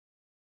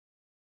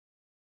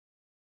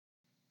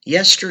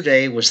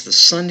Yesterday was the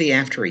Sunday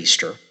after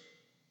Easter,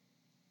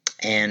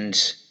 and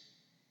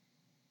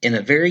in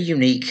a very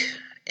unique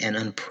and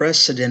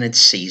unprecedented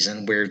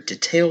season where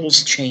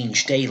details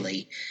change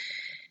daily,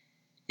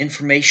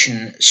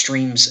 information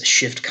streams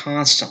shift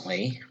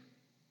constantly,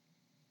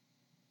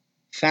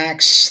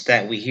 facts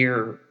that we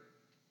hear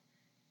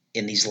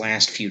in these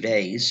last few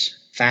days,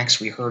 facts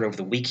we heard over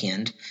the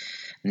weekend,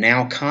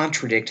 now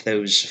contradict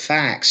those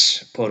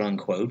facts, quote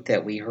unquote,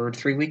 that we heard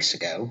 3 weeks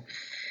ago.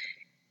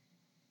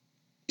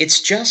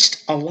 It's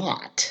just a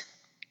lot.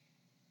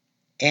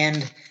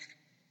 And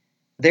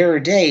there are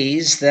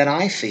days that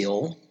I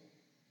feel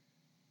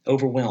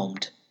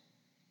overwhelmed.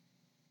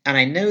 And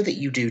I know that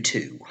you do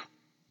too.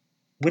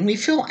 When we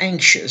feel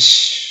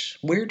anxious,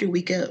 where do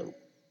we go?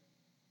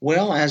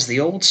 Well, as the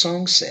old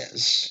song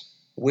says,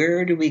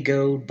 where do we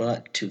go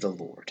but to the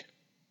Lord?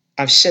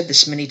 I've said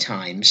this many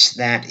times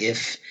that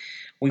if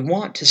we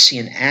want to see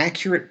an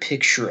accurate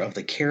picture of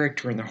the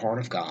character and the heart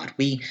of God,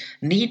 we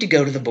need to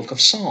go to the book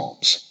of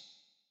Psalms.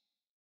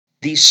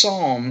 These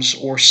psalms,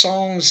 or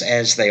songs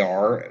as they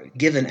are,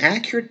 give an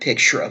accurate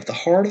picture of the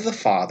heart of the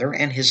Father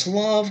and his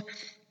love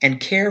and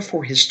care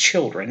for his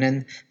children,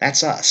 and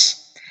that's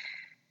us.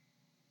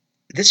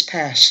 This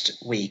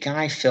past week,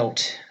 I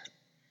felt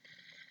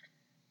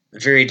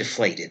very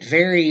deflated,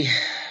 very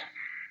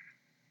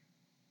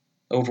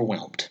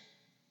overwhelmed.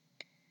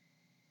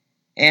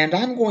 And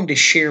I'm going to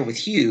share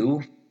with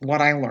you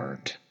what I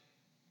learned.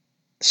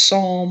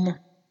 Psalm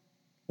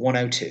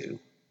 102.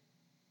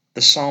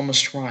 The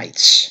psalmist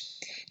writes,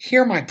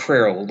 "Hear my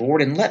prayer, O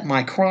Lord, and let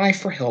my cry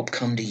for help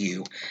come to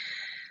you.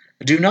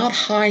 Do not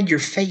hide your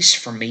face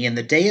from me in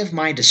the day of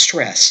my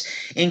distress.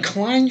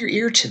 Incline your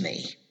ear to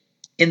me.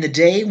 In the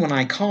day when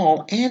I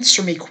call,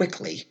 answer me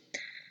quickly."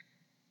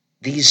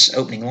 These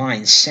opening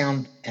lines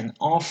sound an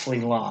awfully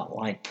lot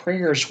like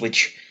prayers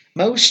which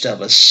most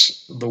of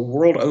us the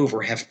world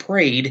over have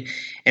prayed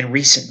in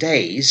recent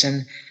days,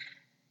 and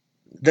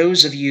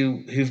those of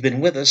you who've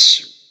been with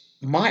us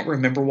might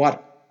remember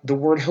what the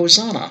word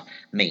Hosanna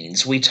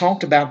means. We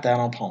talked about that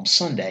on Palm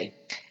Sunday.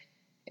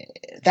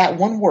 That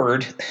one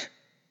word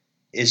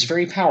is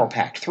very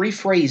power-packed. 3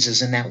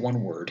 phrases in that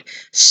one word.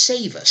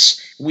 Save us,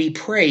 we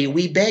pray,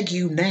 we beg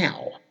you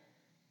now.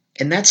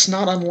 And that's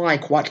not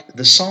unlike what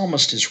the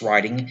psalmist is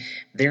writing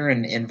there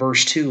in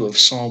verse 2 of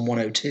Psalm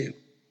 102.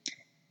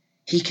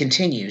 He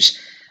continues,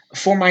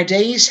 "For my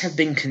days have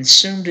been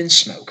consumed in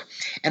smoke,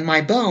 and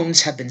my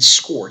bones have been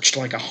scorched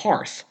like a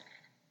hearth."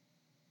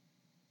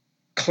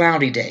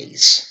 Cloudy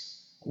days,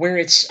 where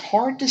it's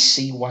hard to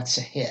see what's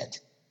ahead.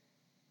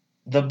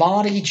 The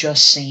body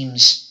just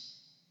seems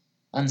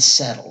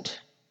unsettled.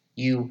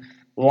 You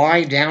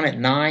lie down at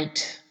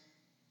night.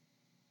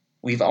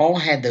 We've all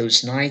had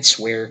those nights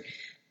where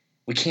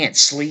we can't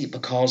sleep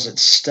because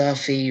it's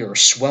stuffy or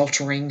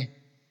sweltering.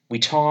 We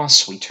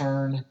toss, we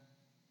turn.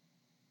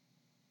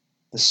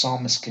 The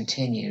psalmist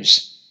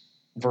continues,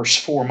 verse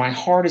 4, "My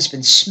heart has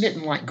been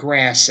smitten like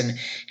grass and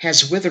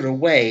has withered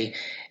away.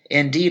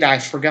 Indeed, I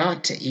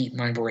forgot to eat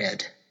my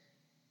bread.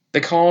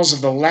 Because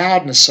of the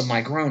loudness of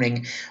my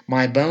groaning,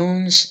 my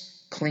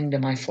bones cling to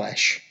my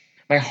flesh.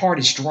 My heart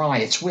is dry,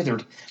 it's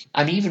withered.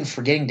 I'm even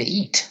forgetting to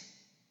eat."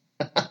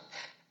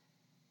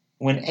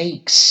 When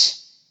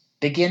aches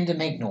begin to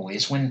make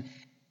noise, when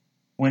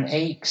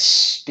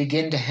aches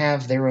begin to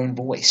have their own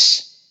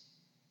voice,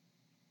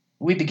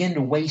 we begin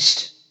to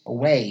waste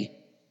away.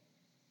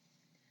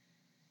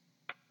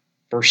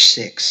 Verse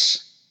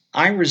 6,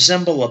 "I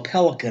resemble a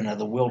pelican of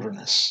the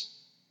wilderness.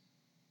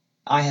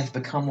 I have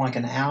become like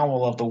an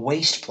owl of the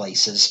waste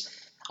places.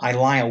 I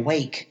lie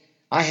awake.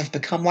 I have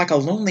become like a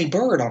lonely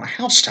bird on a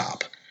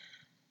housetop."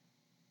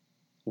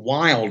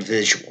 Wild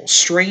visuals,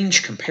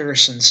 strange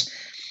comparisons.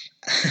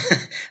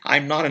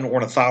 I'm not an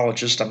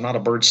ornithologist, I'm not a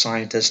bird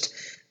scientist,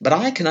 but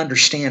I can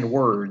understand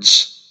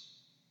words,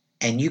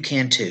 and you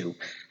can too.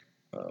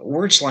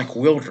 Words like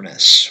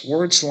wilderness,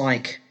 words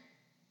like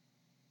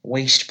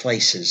waste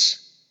places.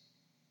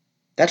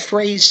 That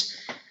phrase,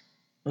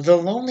 the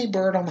lonely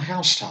bird on the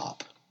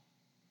housetop.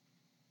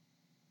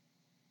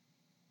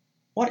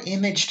 What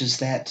image does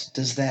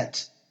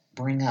that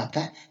bring up?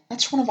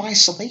 That's one of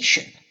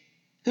isolation.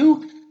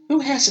 Who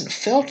hasn't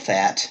felt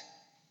that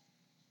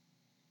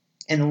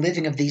in the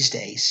living of these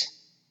days?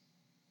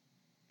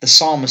 The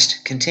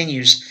psalmist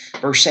continues,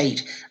 verse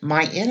 8,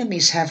 "My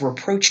enemies have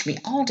reproached me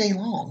all day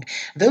long.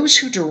 Those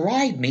who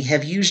deride me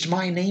have used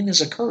my name as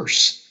a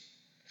curse.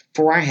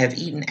 For I have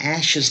eaten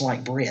ashes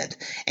like bread,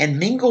 and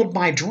mingled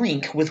my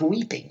drink with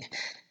weeping."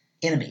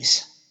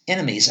 Enemies.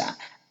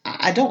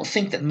 I don't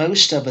think that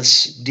most of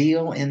us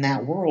deal in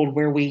that world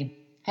where we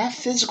have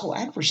physical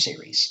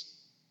adversaries.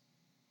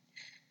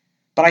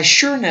 But I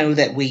sure know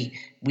that we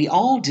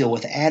all deal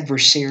with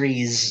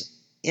adversaries,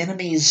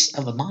 enemies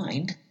of the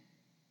mind,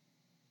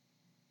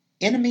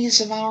 enemies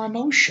of our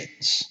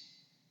emotions,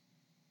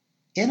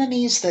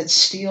 enemies that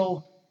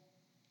steal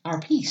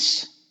our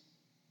peace,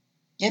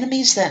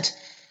 enemies that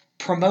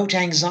promote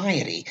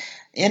anxiety,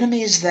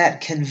 enemies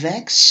that can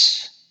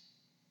vex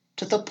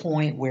to the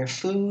point where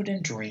food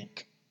and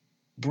drink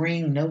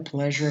bring no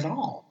pleasure at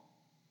all.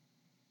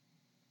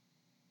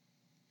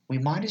 we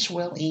might as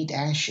well eat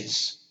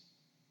ashes.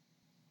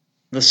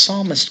 The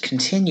psalmist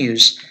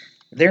continues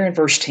there in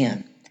verse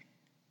 10.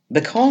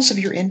 Because of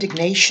your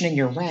indignation and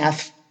your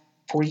wrath,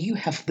 for you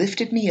have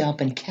lifted me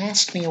up and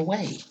cast me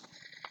away.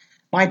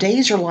 My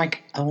days are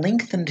like a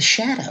lengthened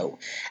shadow,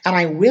 and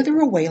I wither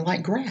away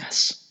like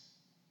grass.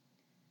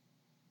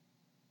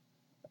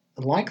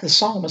 Like the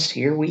psalmist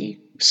here, we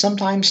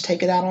sometimes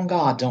take it out on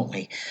God, don't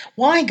we?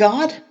 Why,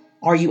 God?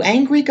 Are you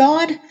angry,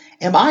 God?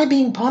 Am I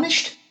being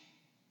punished?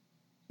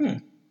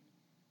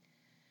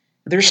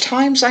 There's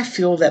times I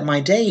feel that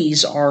my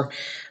days are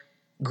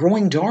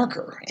growing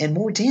darker and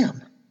more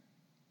dim.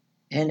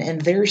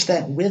 And there's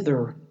that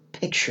wither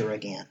picture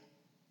again.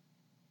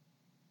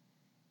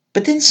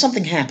 But then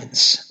something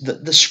happens.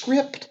 The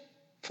script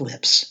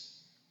flips.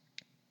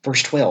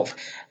 Verse 12,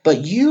 but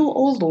you,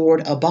 O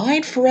Lord,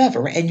 abide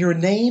forever, and your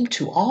name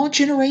to all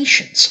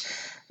generations.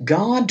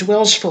 God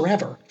dwells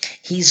forever.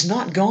 He's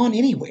not gone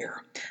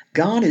anywhere.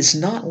 God is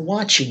not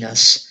watching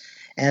us,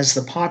 as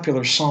the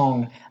popular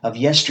song of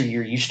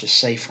yesteryear used to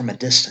say, from a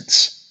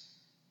distance.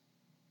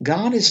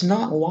 God is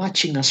not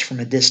watching us from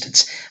a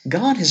distance.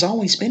 God has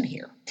always been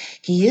here.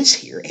 He is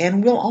here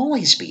and will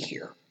always be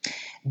here.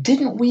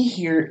 Didn't we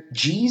hear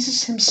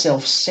Jesus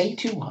himself say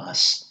to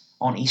us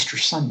on Easter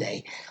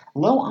Sunday,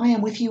 lo, I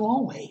am with you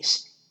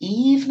always,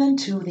 even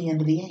unto the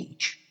end of the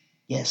age?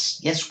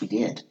 Yes, we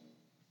did.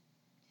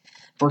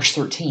 Verse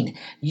 13,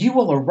 you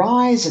will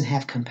arise and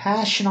have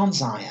compassion on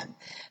Zion,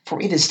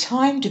 for it is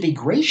time to be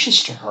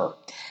gracious to her,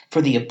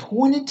 for the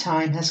appointed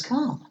time has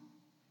come.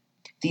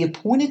 The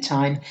appointed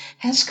time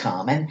has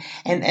come, and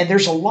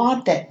there's a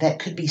lot that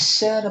could be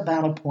said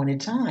about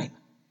appointed time.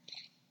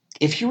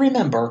 If you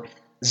remember,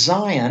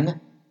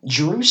 Zion,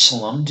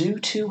 Jerusalem, due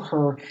to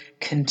her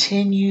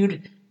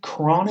continued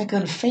chronic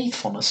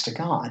unfaithfulness to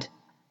God,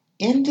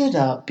 ended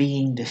up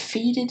being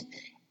defeated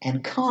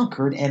and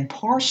conquered and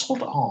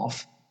parceled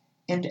off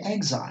into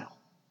exile.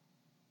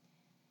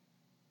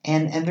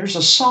 And there's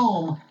a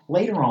psalm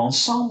later on,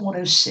 Psalm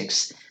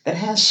 106, that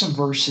has some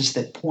verses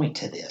that point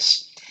to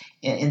this.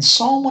 In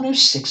Psalm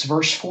 106,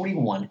 verse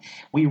 41,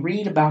 we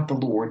read about the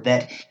Lord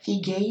that He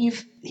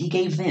gave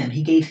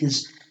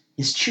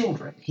His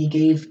children, He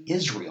gave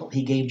Israel,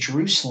 He gave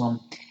Jerusalem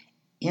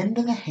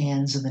into the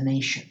hands of the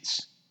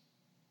nations.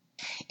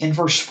 In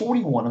verse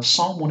 41 of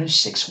Psalm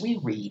 106, we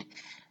read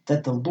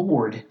that the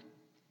Lord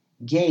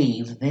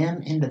gave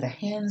them into the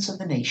hands of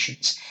the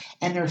nations,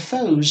 and their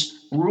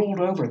foes ruled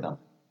over them.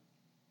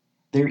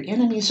 Their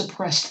enemies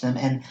oppressed them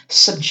and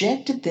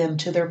subjected them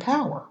to their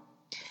power.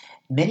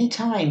 Many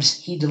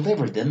times He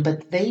delivered them,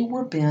 but they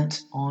were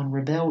bent on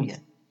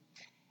rebellion,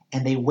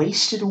 and they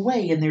wasted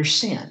away in their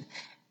sin.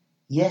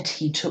 Yet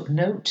He took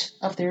note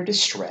of their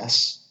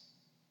distress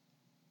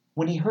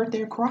when He heard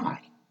their cry.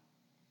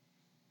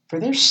 For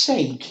their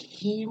sake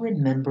He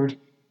remembered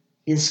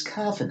His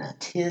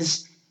covenant,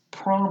 His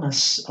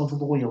promise of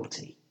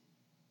loyalty.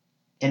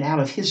 And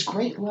out of His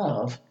great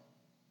love,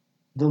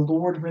 the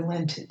Lord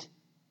relented.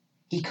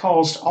 He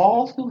caused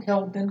all who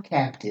held them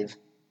captive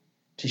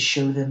to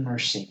show them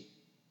mercy.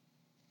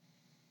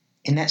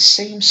 In that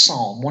same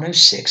Psalm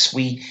 106,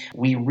 we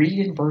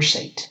read in verse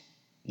 8,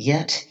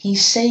 yet He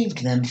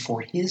saved them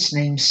for His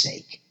name's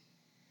sake,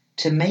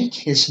 to make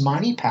His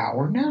mighty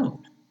power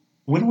known.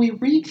 When we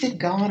read that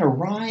God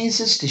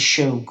arises to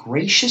show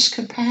gracious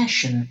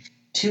compassion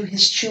to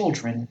His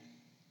children,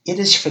 it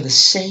is for the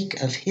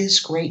sake of His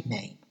great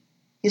name,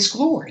 His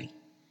glory.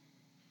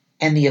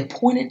 And the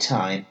appointed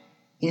time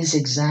is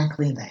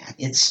exactly that.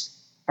 It's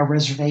a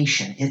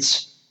reservation.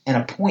 It's an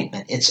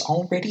appointment. It's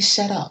already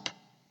set up.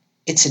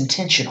 It's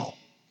intentional.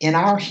 In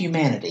our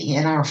humanity,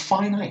 in our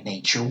finite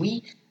nature,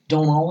 we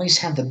don't always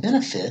have the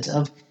benefit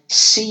of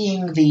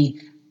seeing the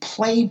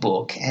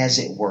playbook, as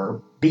it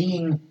were,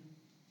 being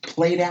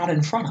played out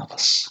in front of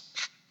us.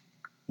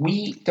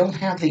 We don't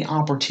have the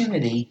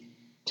opportunity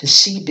to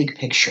see big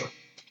picture.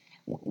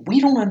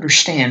 We don't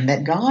understand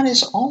that God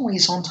is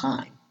always on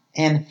time.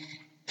 And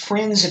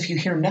friends, if you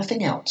hear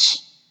nothing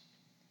else,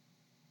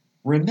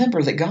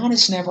 remember that God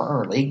is never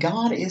early,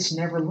 God is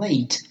never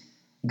late,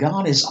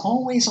 God is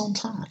always on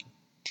time.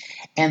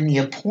 And the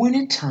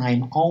appointed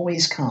time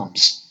always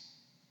comes.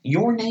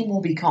 Your name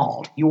will be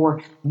called.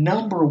 Your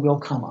number will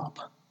come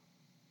up.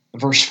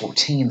 Verse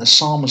 14, the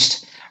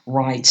psalmist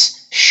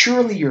writes,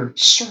 surely your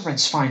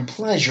servants find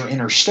pleasure in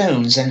her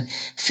stones and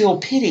feel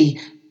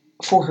pity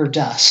for her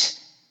dust.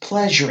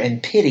 Pleasure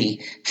and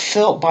pity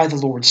felt by the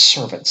Lord's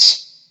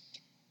servants.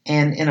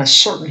 And in a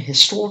certain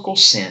historical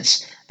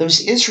sense, those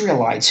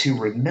Israelites who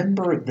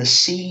remember the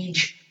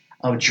siege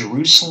of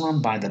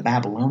Jerusalem by the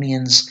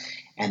Babylonians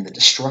and the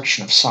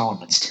destruction of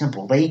Solomon's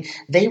temple,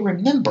 they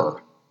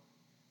remember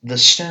the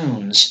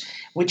stones,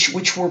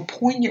 which were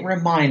poignant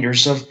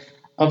reminders of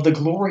the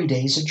glory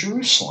days of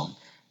Jerusalem.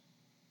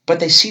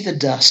 But they see the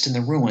dust and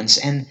the ruins,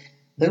 and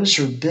those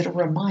are bitter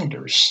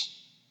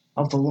reminders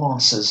of the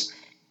losses.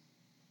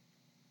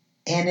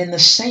 And in the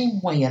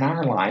same way in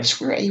our lives,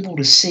 we're able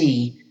to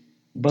see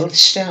both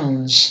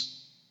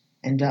stones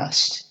and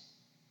dust.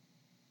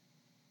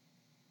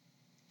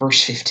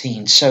 Verse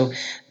 15, so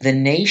the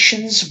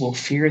nations will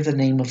fear the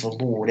name of the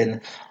Lord, and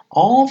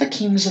all the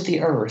kings of the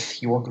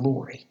earth your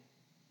glory.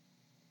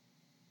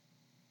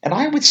 And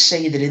I would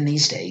say that in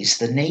these days,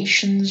 the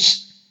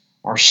nations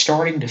are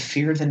starting to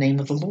fear the name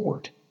of the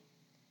Lord.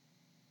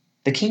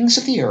 The kings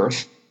of the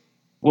earth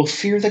will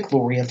fear the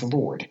glory of the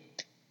Lord.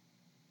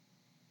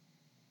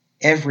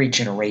 Every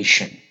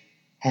generation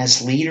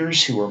has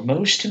leaders who are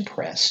most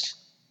impressed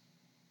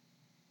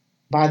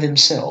by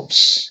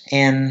themselves,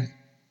 and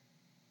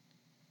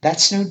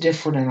that's no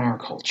different in our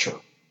culture.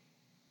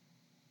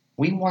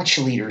 We watch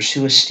leaders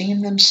who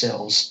esteem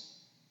themselves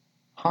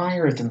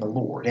higher than the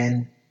Lord,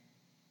 and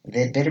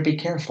they'd better be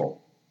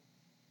careful.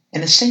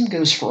 And the same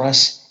goes for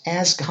us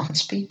as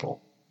God's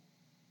people.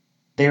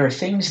 There are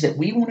things that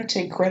we want to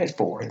take credit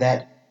for,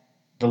 that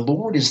the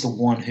Lord is the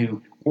one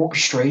who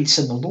orchestrates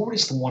and the Lord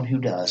is the one who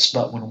does.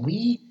 But when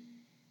we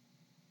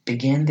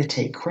begin to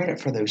take credit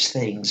for those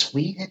things,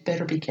 we had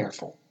better be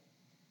careful.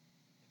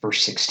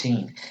 Verse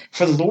 16,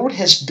 for the Lord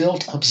has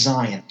built up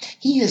Zion.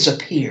 He has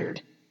appeared.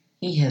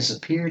 He has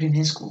appeared in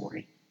his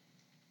glory.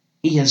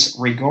 He has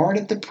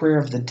regarded the prayer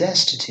of the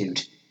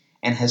destitute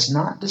and has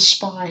not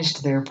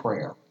despised their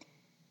prayer.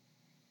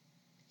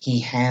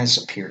 He has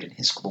appeared in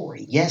his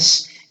glory.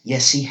 Yes,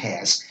 yes, he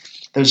has.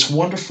 Those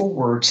wonderful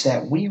words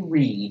that we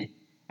read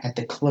at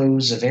the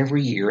close of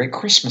every year at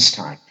Christmas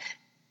time.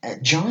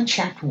 John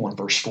chapter 1,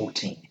 verse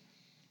 14.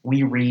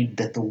 We read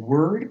that the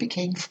Word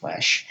became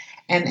flesh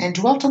and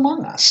dwelt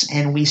among us,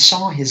 and we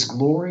saw his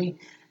glory,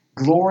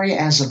 glory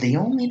as of the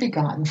only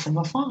begotten from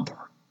the Father,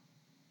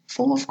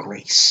 full of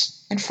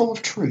grace and full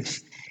of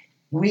truth.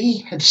 We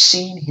have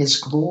seen his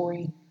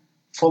glory,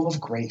 full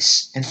of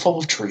grace and full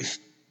of truth.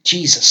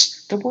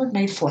 Jesus, the Word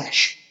made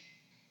flesh.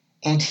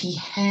 And he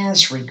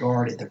has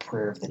regarded the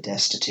prayer of the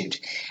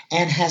destitute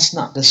and has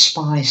not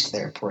despised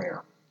their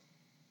prayer.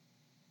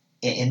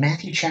 In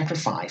Matthew chapter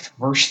 5,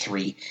 verse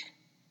 3,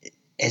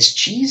 as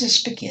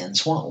Jesus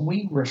begins what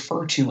we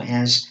refer to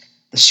as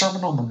the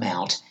Sermon on the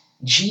Mount,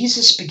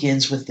 Jesus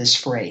begins with this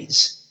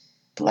phrase,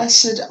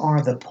 blessed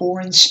are the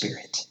poor in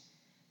spirit,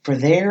 for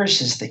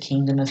theirs is the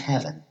kingdom of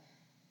heaven.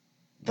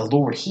 The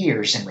Lord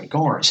hears and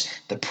regards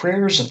the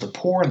prayers of the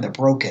poor and the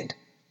broken.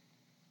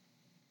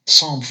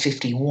 Psalm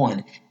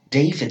 51,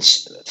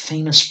 David's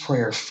famous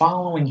prayer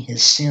following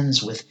his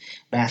sins with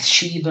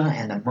Bathsheba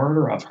and the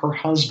murder of her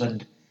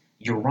husband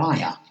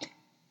Uriah.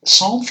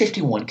 Psalm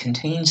 51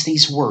 contains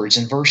these words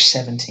in verse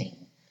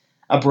 17.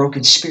 A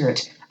broken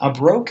spirit, a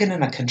broken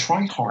and a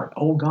contrite heart,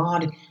 O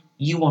God,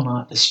 you will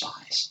not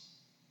despise.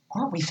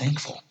 Aren't we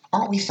thankful?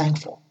 Aren't we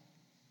thankful?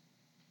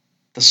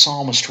 The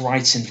psalmist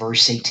writes in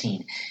verse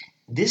 18,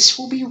 this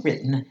will be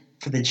written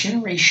for the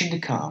generation to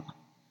come,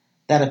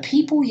 that a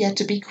people yet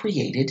to be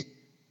created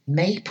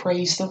may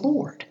praise the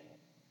Lord.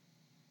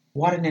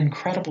 What an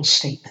incredible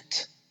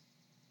statement.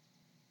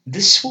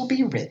 This will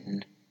be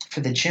written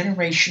for the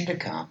generation to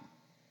come,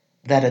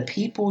 that a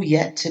people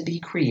yet to be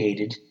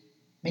created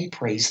may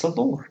praise the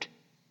Lord.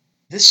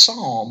 This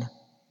psalm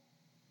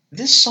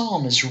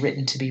is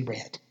written to be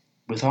read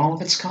with all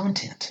of its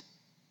content,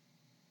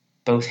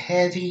 both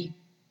heavy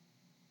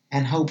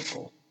and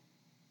hopeful.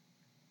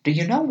 Do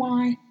you know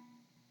why?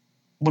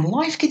 When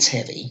life gets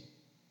heavy,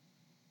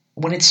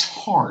 when it's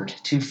hard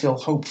to feel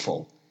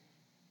hopeful,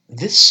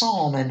 this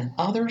psalm and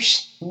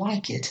others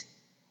like it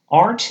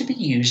are to be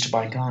used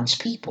by God's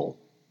people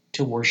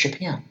to worship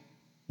him.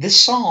 This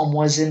psalm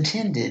was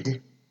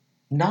intended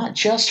not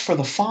just for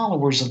the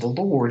followers of the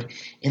Lord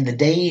in the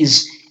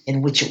days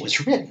in which it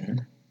was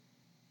written,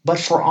 but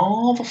for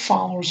all the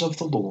followers of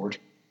the Lord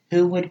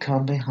who would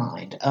come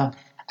behind, a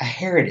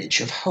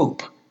heritage of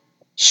hope,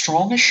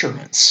 strong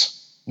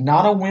assurance,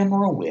 not a whim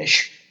or a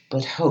wish,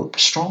 but hope,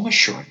 strong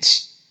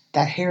assurance,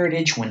 that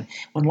heritage when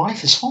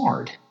life is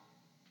hard.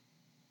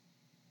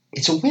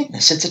 It's a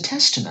witness, it's a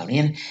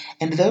testimony,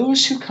 and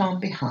those who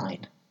come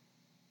behind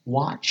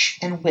watch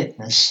and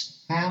witness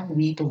how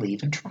we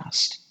believe and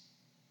trust.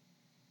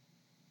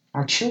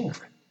 Our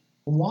children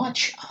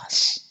watch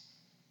us,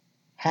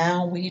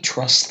 how we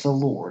trust the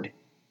Lord.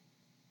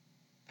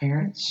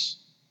 Parents,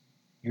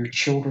 your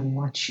children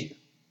watch you.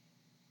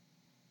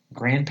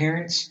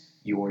 Grandparents,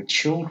 your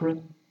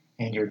children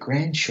and your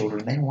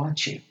grandchildren, they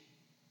watch you.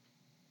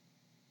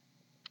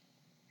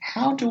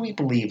 How do we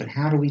believe and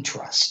how do we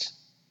trust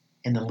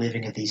in the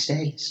living of these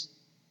days?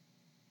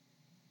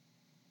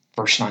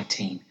 Verse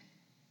 19,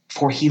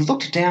 for he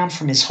looked down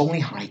from his holy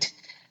height.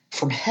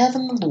 From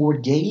heaven the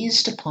Lord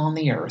gazed upon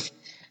the earth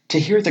to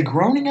hear the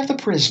groaning of the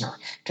prisoner,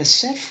 to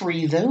set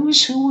free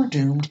those who were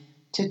doomed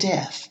to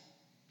death.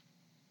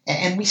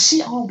 And we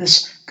see all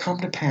this come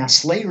to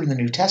pass later in the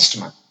New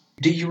Testament.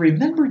 Do you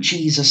remember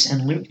Jesus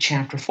in Luke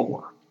chapter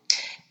 4?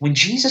 When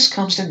Jesus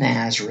comes to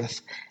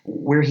Nazareth,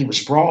 where he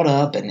was brought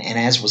up, and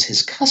as was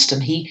his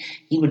custom, he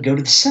would go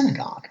to the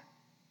synagogue.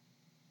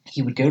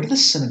 He would go to the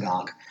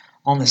synagogue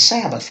on the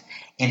Sabbath,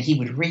 and he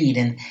would read,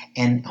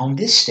 and on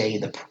this day,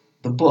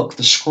 the book,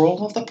 the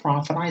scroll of the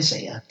prophet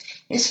Isaiah,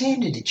 is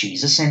handed to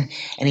Jesus, and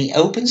he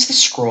opens the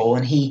scroll,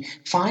 and he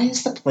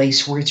finds the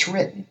place where it's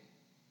written,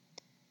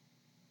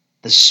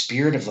 The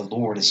Spirit of the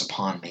Lord is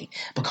upon me,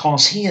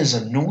 because he has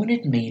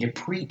anointed me to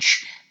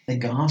preach the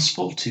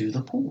gospel to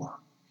the poor.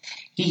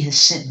 He has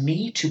sent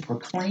me to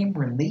proclaim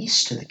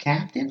release to the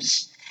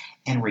captives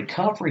and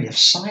recovery of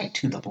sight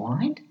to the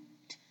blind,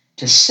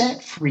 to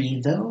set free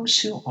those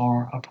who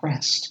are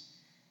oppressed,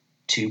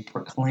 to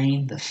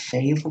proclaim the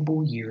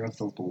favorable year of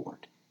the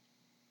Lord.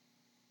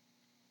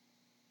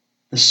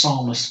 The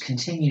psalmist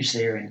continues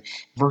there in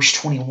verse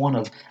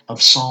 21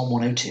 of Psalm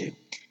 102,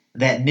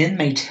 that men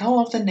may tell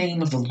of the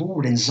name of the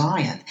Lord in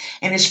Zion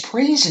and his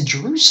praise in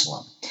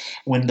Jerusalem,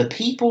 when the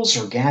peoples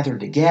are gathered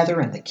together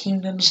and the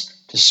kingdoms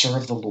to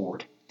serve the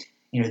Lord.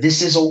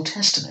 This is Old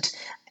Testament,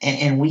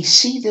 and we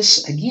see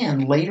this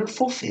again later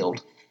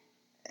fulfilled.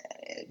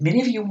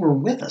 Many of you were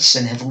with us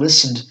and have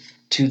listened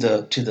to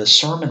the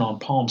sermon on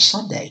Palm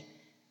Sunday.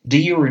 Do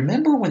you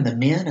remember when the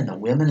men and the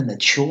women and the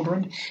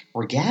children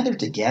were gathered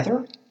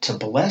together to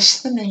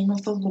bless the name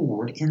of the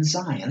Lord in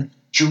Zion,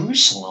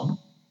 Jerusalem,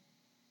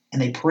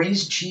 and they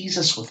praised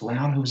Jesus with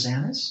loud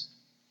hosannas?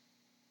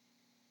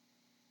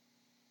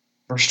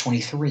 Verse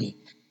 23,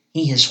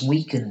 he has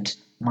weakened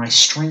my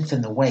strength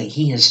in the way.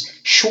 He has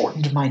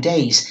shortened my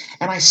days.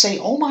 And I say,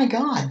 oh my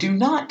God, do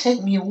not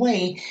take me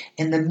away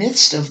in the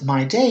midst of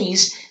my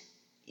days.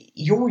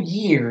 Your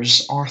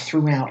years are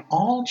throughout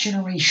all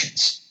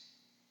generations.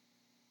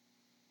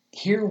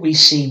 Here we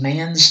see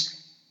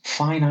man's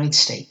finite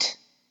state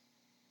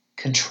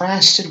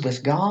contrasted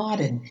with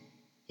God and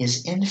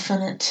his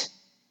infinite,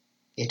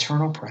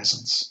 eternal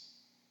presence.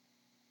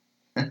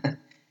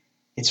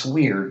 It's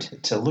weird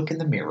to look in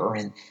the mirror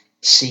and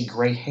see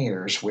gray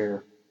hairs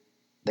where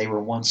they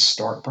were once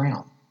dark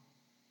brown.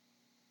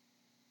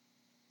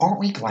 Aren't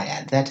we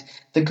glad that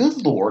the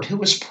good Lord, who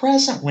was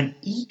present when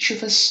each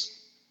of us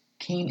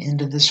came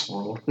into this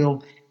world,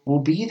 will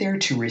be there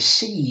to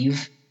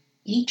receive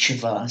each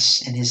of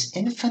us in his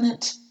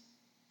infinite,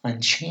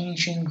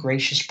 unchanging,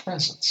 gracious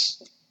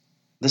presence?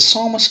 The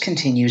psalmist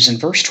continues in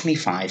verse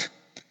 25,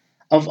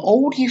 of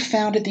old you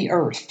founded the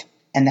earth,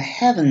 and the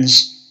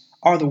heavens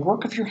are the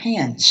work of your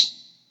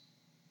hands.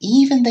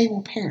 Even they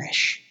will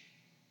perish,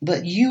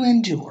 but you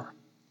endure.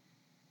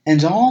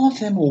 And all of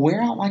them will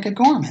wear out like a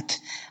garment.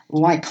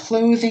 Like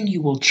clothing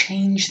you will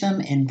change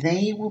them, and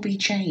they will be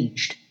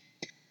changed.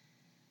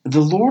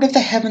 The Lord of the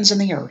heavens and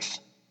the earth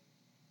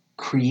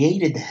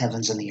created the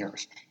heavens and the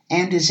earth,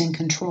 and is in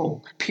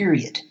control,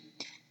 period.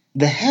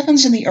 The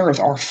heavens and the earth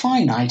are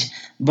finite,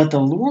 but the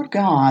Lord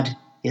God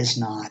is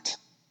not.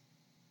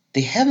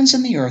 The heavens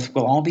and the earth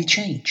will all be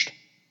changed.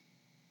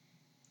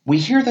 We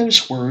hear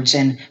those words,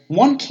 and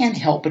one can't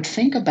help but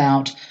think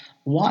about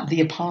what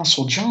the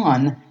Apostle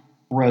John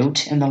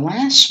wrote in the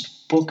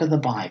last book of the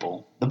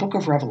Bible, the book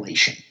of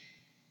Revelation.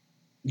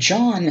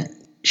 John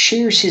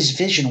shares his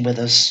vision with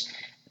us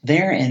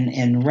there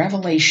in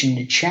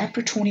Revelation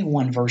chapter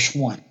 21, verse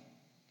 1.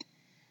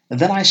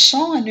 Then I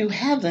saw a new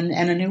heaven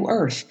and a new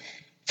earth,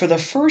 for the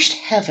first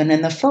heaven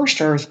and the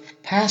first earth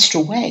passed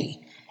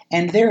away,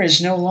 and there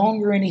is no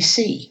longer any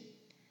sea.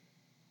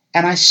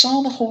 And I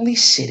saw the holy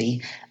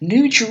city,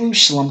 New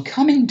Jerusalem,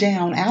 coming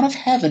down out of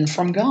heaven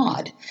from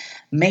God,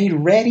 made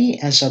ready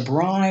as a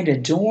bride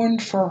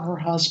adorned for her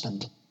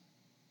husband.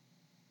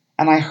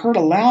 And I heard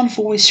a loud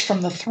voice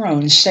from the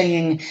throne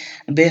saying,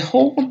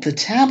 behold, the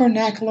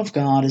tabernacle of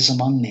God is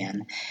among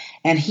men,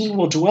 and he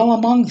will dwell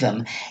among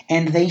them,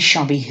 and they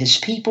shall be his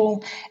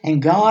people,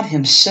 and God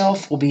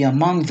himself will be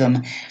among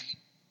them,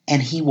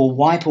 and he will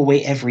wipe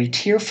away every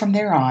tear from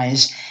their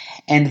eyes,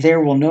 and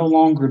there will no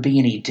longer be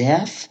any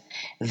death,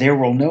 there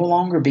will no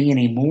longer be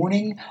any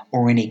mourning,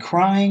 or any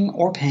crying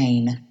or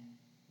pain.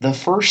 The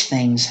first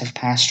things have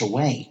passed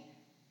away.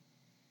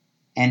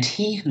 And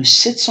he who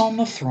sits on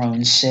the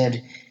throne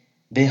said,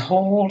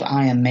 behold,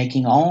 I am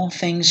making all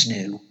things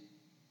new.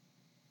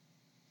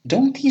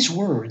 Don't these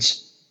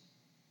words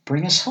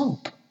bring us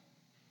hope?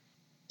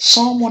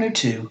 Psalm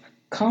 102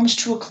 comes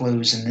to a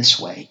close in this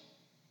way.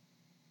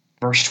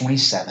 Verse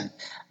 27,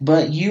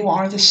 but you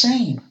are the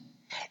same,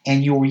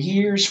 and your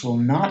years will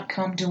not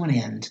come to an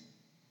end.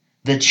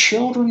 The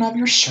children of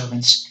your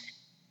servants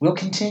will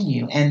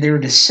continue, and their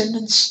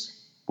descendants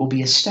will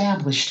be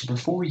established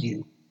before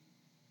you.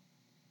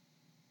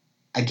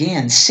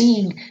 Again,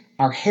 seeing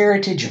our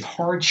heritage of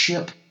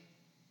hardship,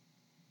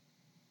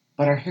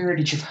 but our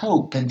heritage of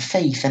hope and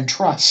faith and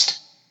trust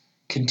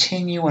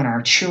continue in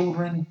our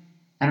children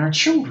and our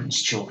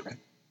children's children.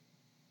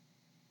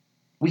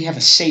 We have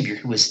a Savior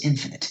who is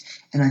infinite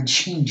and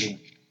unchanging.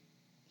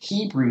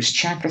 Hebrews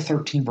chapter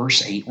 13,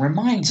 verse 8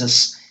 reminds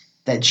us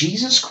that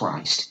Jesus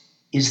Christ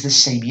is the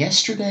same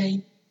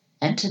yesterday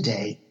and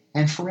today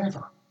and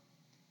forever.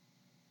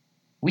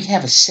 We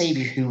have a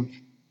Savior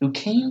who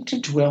came to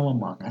dwell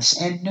among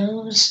us and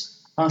knows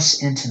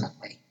us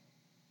intimately.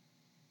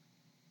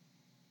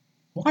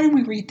 Why do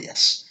we read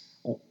this?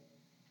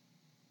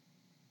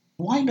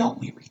 Why don't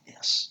we read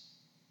this?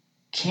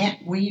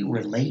 Can't we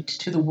relate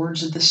to the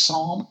words of this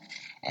psalm?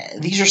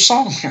 These are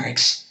psalm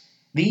lyrics.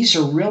 These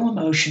are real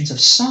emotions of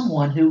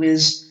someone who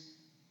is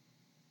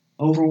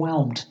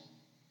overwhelmed.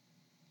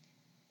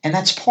 And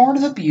that's part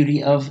of the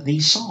beauty of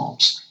these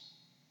psalms.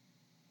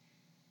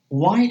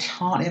 white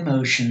hot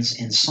emotions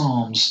in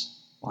Psalms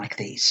like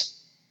these.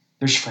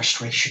 There's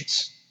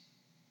frustrations,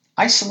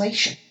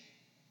 isolation,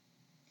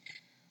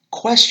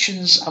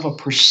 questions of a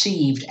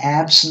perceived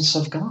absence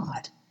of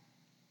God.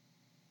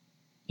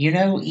 You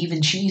know,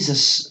 even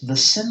Jesus, the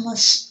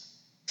sinless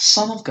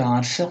Son of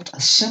God, felt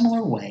a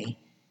similar way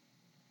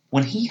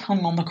when he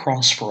hung on the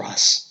cross for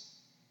us.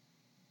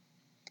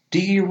 Do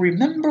you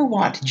remember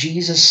what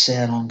Jesus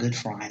said on Good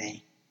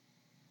Friday?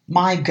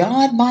 My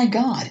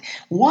God,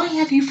 why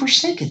have you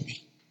forsaken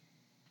me?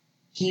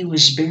 He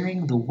was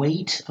bearing the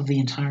weight of the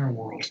entire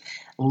world,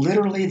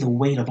 literally the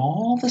weight of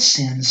all the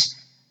sins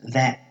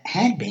that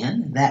had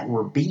been, that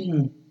were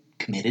being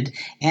committed,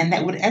 and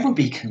that would ever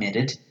be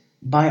committed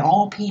by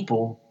all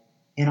people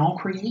in all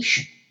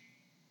creation.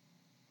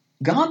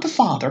 God the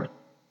Father,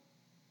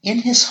 in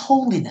his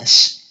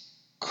holiness,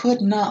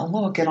 could not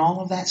look at all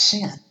of that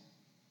sin.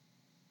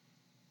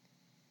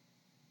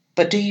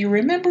 But do you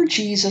remember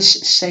Jesus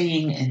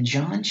saying in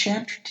John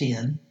chapter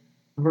 10,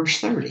 verse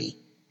 30,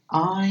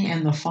 I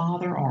and the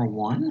Father are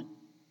one?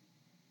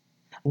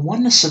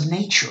 Oneness of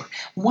nature,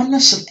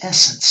 oneness of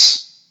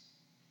essence,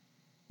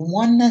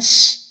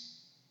 oneness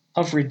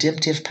of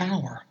redemptive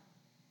power.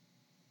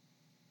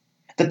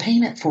 The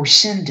payment for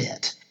sin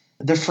debt,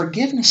 the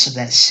forgiveness of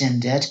that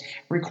sin debt,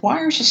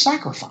 requires a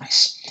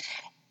sacrifice.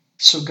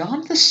 So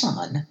God the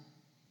Son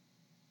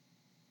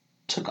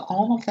took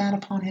all of that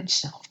upon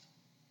himself.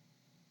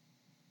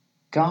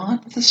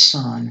 God the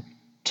Son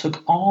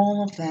took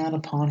all of that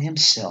upon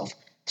himself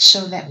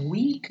so that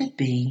we could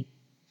be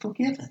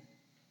forgiven.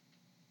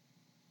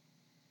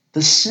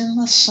 The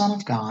sinless Son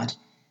of God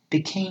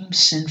became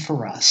sin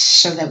for us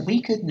so that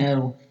we could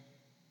know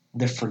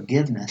the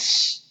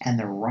forgiveness and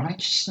the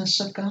righteousness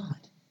of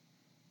God.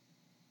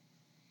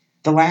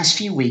 The last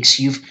few weeks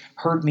you've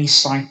heard me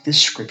cite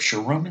this scripture,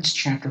 Romans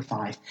chapter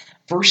 5,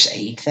 verse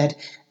 8,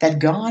 that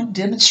God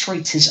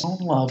demonstrates his own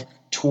love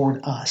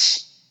toward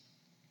us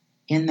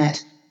in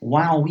that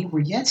while we were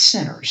yet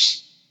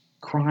sinners,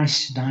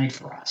 Christ died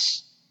for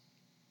us.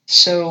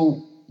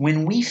 So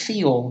when we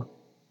feel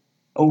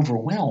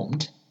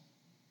overwhelmed,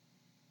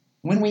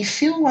 when we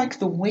feel like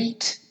the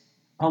weight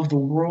of the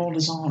world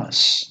is on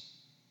us,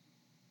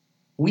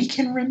 we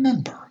can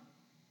remember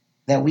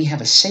that we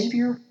have a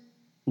Savior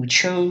who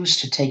chose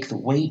to take the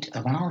weight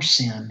of our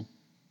sin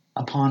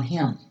upon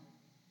him.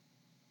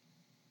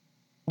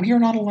 We are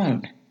not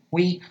alone.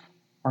 We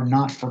are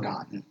not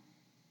forgotten.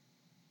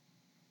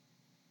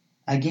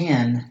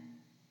 Again,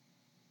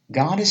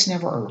 God is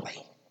never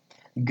early.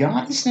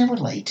 God is never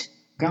late.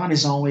 God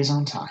is always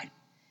on time.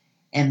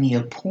 And the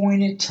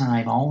appointed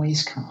time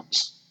always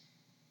comes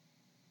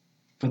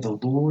for the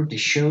Lord to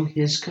show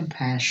his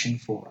compassion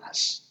for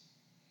us.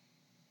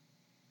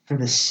 For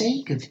the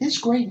sake of his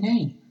great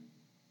name,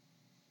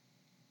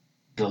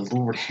 the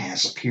Lord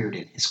has appeared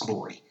in his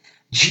glory.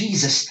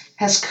 Jesus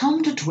has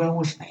come to dwell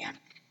with man,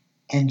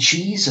 and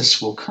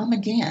Jesus will come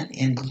again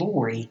in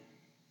glory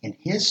in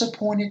his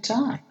appointed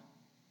time.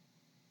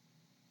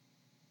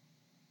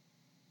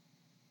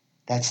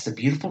 That's the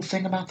beautiful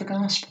thing about the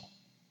gospel.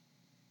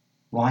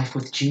 Life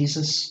with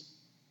Jesus,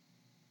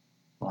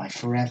 life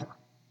forever.